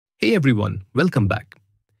Hey everyone, welcome back.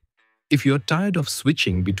 If you're tired of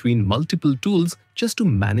switching between multiple tools just to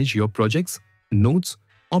manage your projects, notes,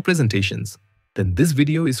 or presentations, then this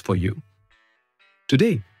video is for you.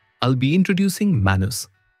 Today, I'll be introducing Manus,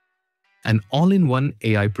 an all-in-one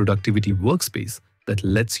AI productivity workspace that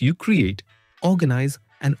lets you create, organize,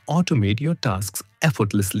 and automate your tasks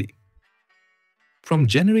effortlessly. From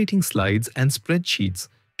generating slides and spreadsheets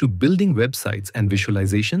to building websites and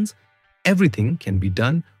visualizations, everything can be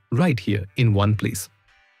done right here in one place.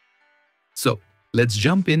 So, let's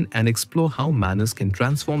jump in and explore how Manus can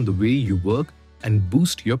transform the way you work and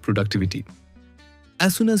boost your productivity.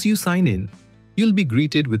 As soon as you sign in, you'll be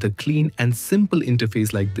greeted with a clean and simple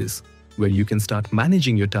interface like this, where you can start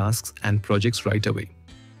managing your tasks and projects right away.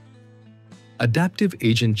 Adaptive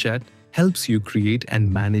Agent Chat helps you create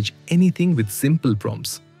and manage anything with simple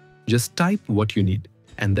prompts. Just type what you need,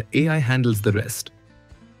 and the AI handles the rest.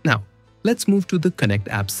 Now, let's move to the Connect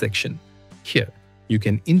Apps section. Here, you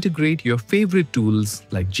can integrate your favorite tools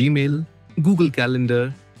like Gmail, Google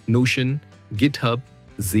Calendar, Notion, GitHub,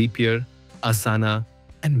 Zapier, Asana,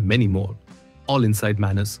 and many more, all inside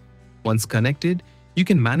Manus. Once connected, you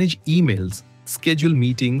can manage emails, schedule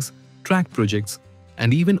meetings, track projects,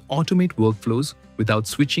 and even automate workflows without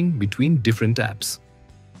switching between different apps.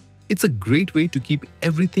 It's a great way to keep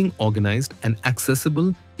everything organized and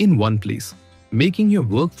accessible in one place, making your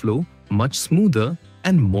workflow much smoother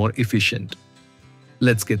and more efficient.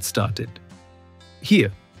 Let's get started.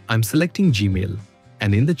 Here, I'm selecting Gmail,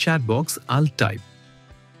 and in the chat box, I'll type.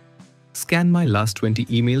 Scan my last 20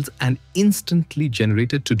 emails and instantly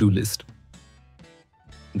generate a to-do list.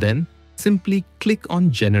 Then, simply click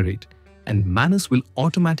on Generate, and Manus will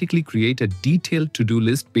automatically create a detailed to-do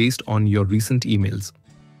list based on your recent emails.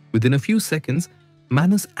 Within a few seconds,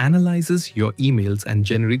 Manus analyzes your emails and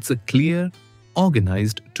generates a clear,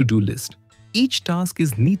 organized to-do list. Each task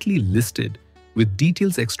is neatly listed with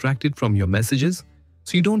details extracted from your messages,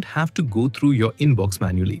 so you don't have to go through your inbox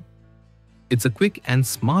manually. It's a quick and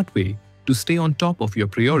smart way to stay on top of your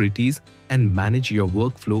priorities and manage your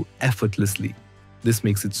workflow effortlessly. This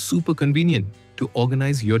makes it super convenient to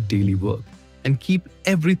organize your daily work and keep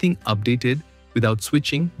everything updated without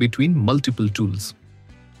switching between multiple tools.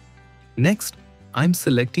 Next, I'm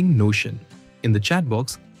selecting Notion. In the chat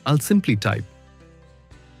box, I'll simply type,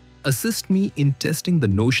 assist me in testing the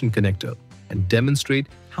Notion connector and demonstrate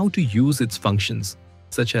how to use its functions,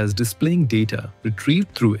 such as displaying data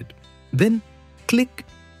retrieved through it. Then click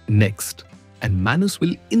Next, and Manus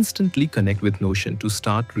will instantly connect with Notion to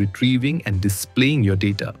start retrieving and displaying your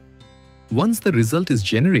data. Once the result is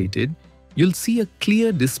generated, you'll see a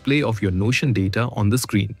clear display of your Notion data on the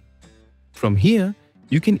screen. From here,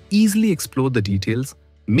 you can easily explore the details,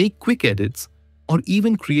 make quick edits, or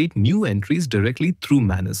even create new entries directly through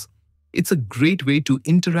Manus. It's a great way to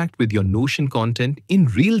interact with your Notion content in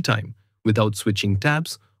real time without switching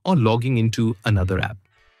tabs or logging into another app.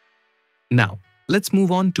 Now, let's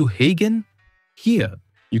move on to Hagen. Here,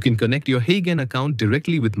 you can connect your Hagen account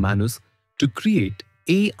directly with Manus to create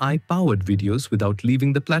AI-powered videos without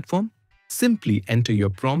leaving the platform. Simply enter your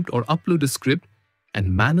prompt or upload a script,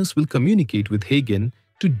 and Manus will communicate with Hagen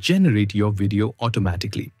to generate your video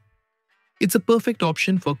automatically. It's a perfect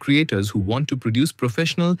option for creators who want to produce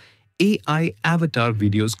professional AI avatar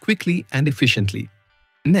videos quickly and efficiently.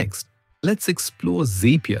 Next, let's explore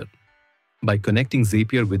Zapier. By connecting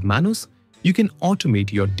Zapier with Manus, you can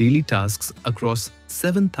automate your daily tasks across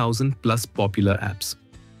 7,000 plus popular apps.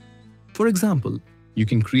 For example, you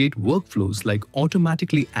can create workflows like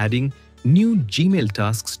automatically adding new Gmail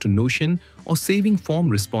tasks to Notion or saving form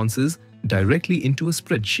responses directly into a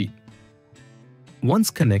spreadsheet. Once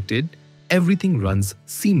connected, everything runs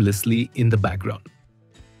seamlessly in the background,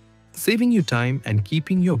 saving you time and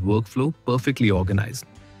keeping your workflow perfectly organized.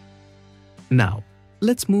 Now,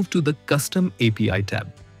 let's move to the Custom API tab.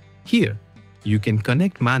 Here, you can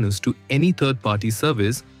connect Manus to any third-party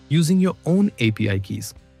service using your own API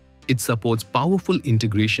keys. It supports powerful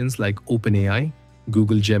integrations like OpenAI,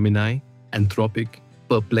 Google Gemini, Anthropic,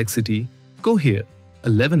 Perplexity, Cohere,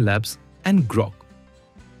 11 Labs, and Grok.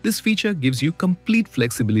 This feature gives you complete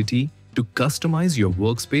flexibility to customize your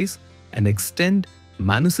workspace and extend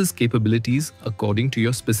Manus's capabilities according to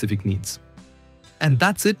your specific needs. And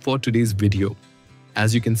that's it for today's video.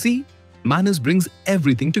 As you can see, Manus brings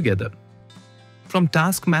everything together. From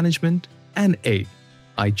task management and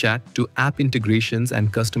AI chat to app integrations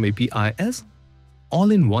and custom APIs,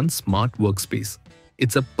 all in one smart workspace.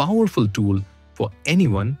 It's a powerful tool for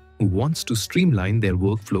anyone who wants to streamline their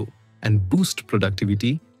workflow and boost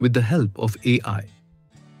productivity with the help of AI.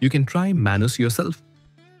 You can try Manus yourself.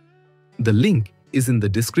 The link is in the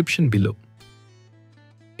description below.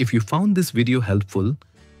 If you found this video helpful,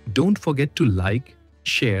 don't forget to like,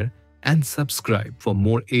 share, and subscribe for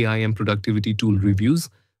more AI and productivity tool reviews.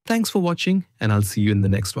 Thanks for watching, and I'll see you in the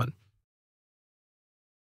next one.